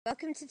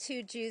Welcome to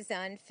Two Jews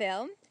on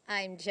Film.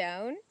 I'm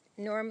Joan.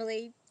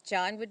 Normally,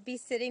 John would be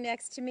sitting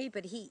next to me,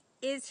 but he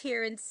is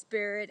here in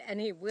spirit and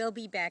he will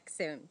be back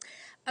soon.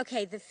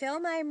 Okay, the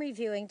film I'm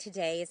reviewing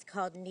today is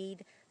called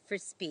Need for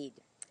Speed.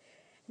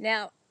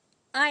 Now,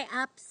 I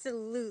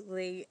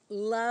absolutely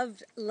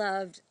loved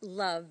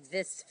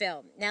this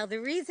film. Now, the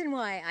reason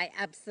why I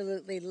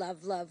absolutely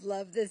love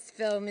this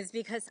film is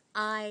because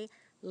I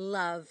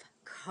love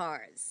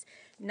cars.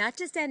 Not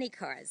just any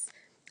cars.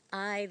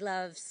 I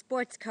love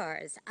sports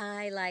cars.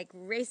 I like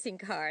racing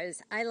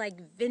cars. I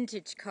like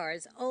vintage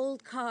cars,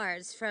 old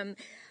cars from,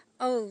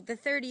 the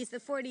 30s, the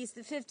 40s,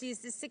 the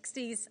 50s, the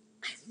 60s.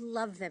 I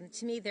love them.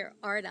 To me, they're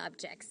art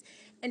objects.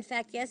 In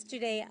fact,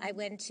 yesterday I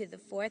went to the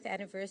 4th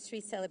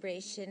anniversary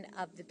celebration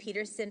of the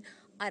Peterson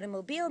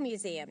Automobile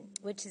Museum,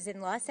 which is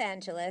in Los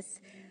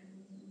Angeles.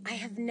 I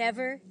have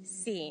never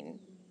seen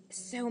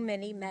so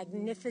many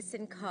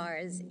magnificent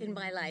cars in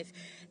my life.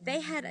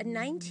 They had a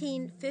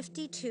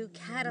 1952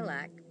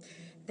 Cadillac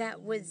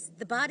that was,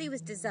 the body was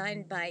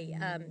designed by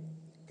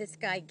this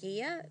guy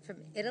Gia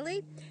from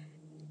Italy.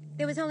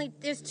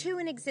 There's two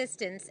in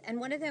existence, and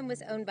one of them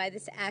was owned by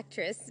this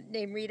actress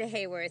named Rita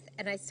Hayworth,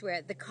 and I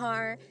swear, the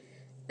car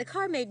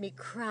made me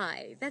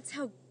cry. That's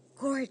how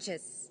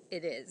gorgeous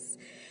it is.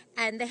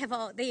 And they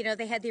have they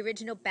had the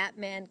original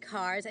Batman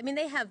cars. I mean,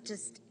 they have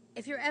just,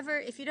 if you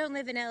don't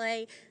live in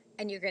LA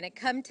and you're going to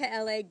come to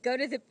LA, go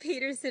to the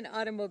Peterson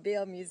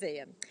Automobile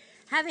Museum.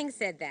 Having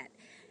said that,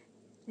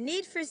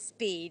 Need for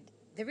Speed,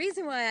 the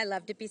reason why I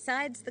loved it,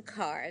 besides the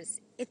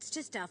cars, it's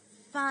just a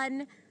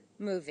fun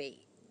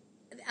movie.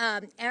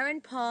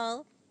 Aaron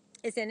Paul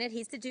is in it.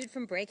 He's the dude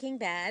from Breaking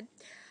Bad.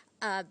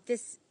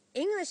 This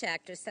English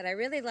actress that I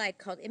really like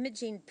called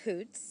Imogen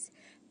Poots,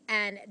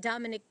 and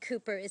Dominic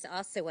Cooper is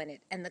also in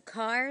it. And the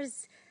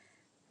cars,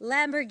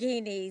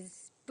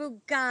 Lamborghinis,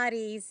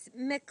 Bugattis,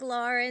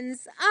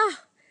 McLarens,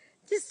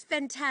 just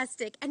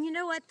fantastic. And you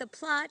know what? The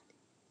plot,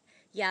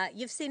 yeah,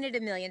 you've seen it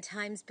a million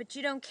times, but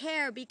you don't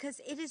care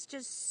because it is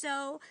just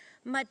so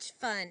much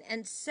fun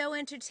and so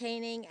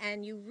entertaining,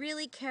 and you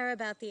really care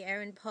about the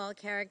Aaron Paul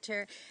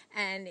character,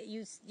 and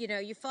you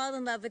fall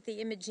in love with the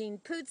Imogen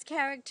Poots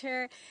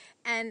character,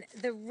 and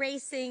the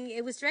racing.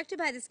 It was directed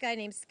by this guy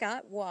named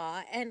Scott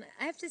Waugh, and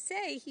I have to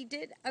say he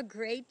did a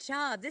great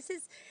job. This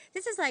is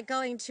like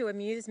going to an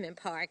amusement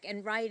park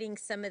and riding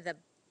some of the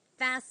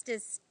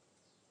fastest,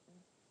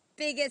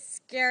 biggest,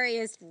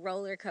 scariest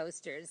roller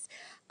coasters.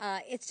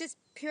 It's just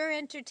pure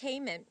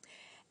entertainment.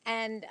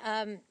 And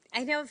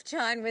I know if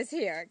John was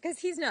here, because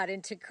he's not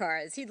into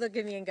cars, he'd look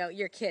at me and go,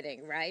 "You're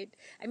kidding, right?"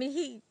 I mean,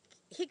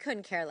 he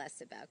couldn't care less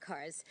about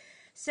cars.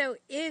 So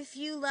if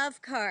you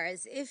love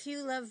cars, if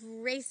you love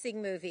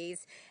racing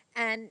movies,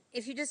 and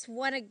if you just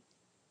want to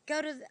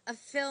go to a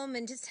film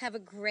and just have a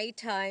great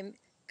time,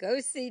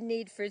 go see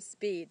Need for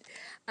Speed.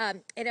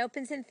 It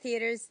opens in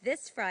theaters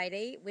this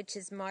Friday, which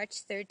is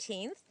March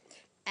 13th.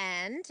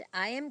 And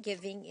I am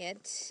giving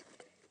it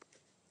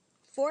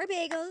 4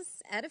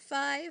 bagels out of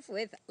 5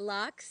 with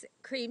lox,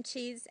 cream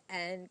cheese,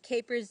 and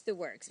capers the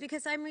works,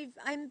 because I'm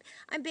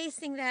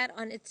basing that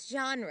on its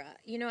genre.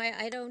 You know,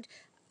 I don't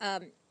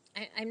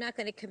I'm not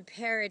going to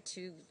compare it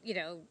to,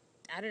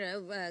 I don't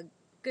know,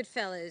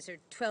 Goodfellas or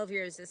 12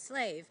 Years a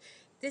Slave.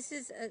 This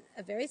is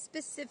a very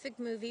specific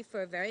movie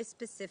for a very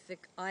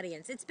specific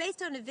audience. It's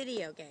based on a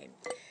video game.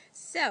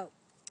 So,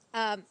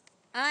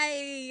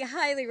 I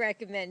highly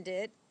recommend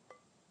it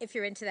if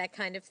you're into that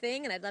kind of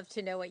thing, and I'd love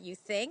to know what you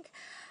think.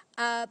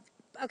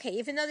 Okay,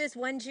 even though there's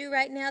one Jew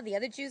right now, the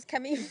other Jew's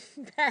coming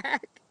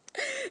back.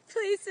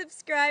 Please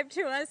subscribe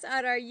to us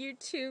on our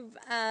YouTube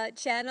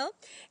channel,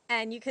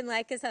 and you can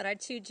like us on our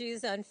Two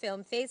Jews on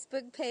Film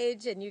Facebook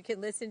page, and you can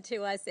listen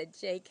to us at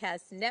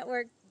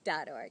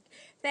jcastnetwork.org.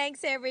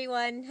 Thanks,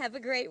 everyone. Have a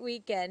great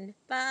weekend.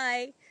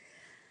 Bye.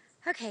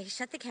 Okay,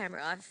 shut the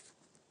camera off.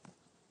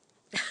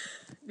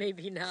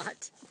 Maybe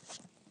not.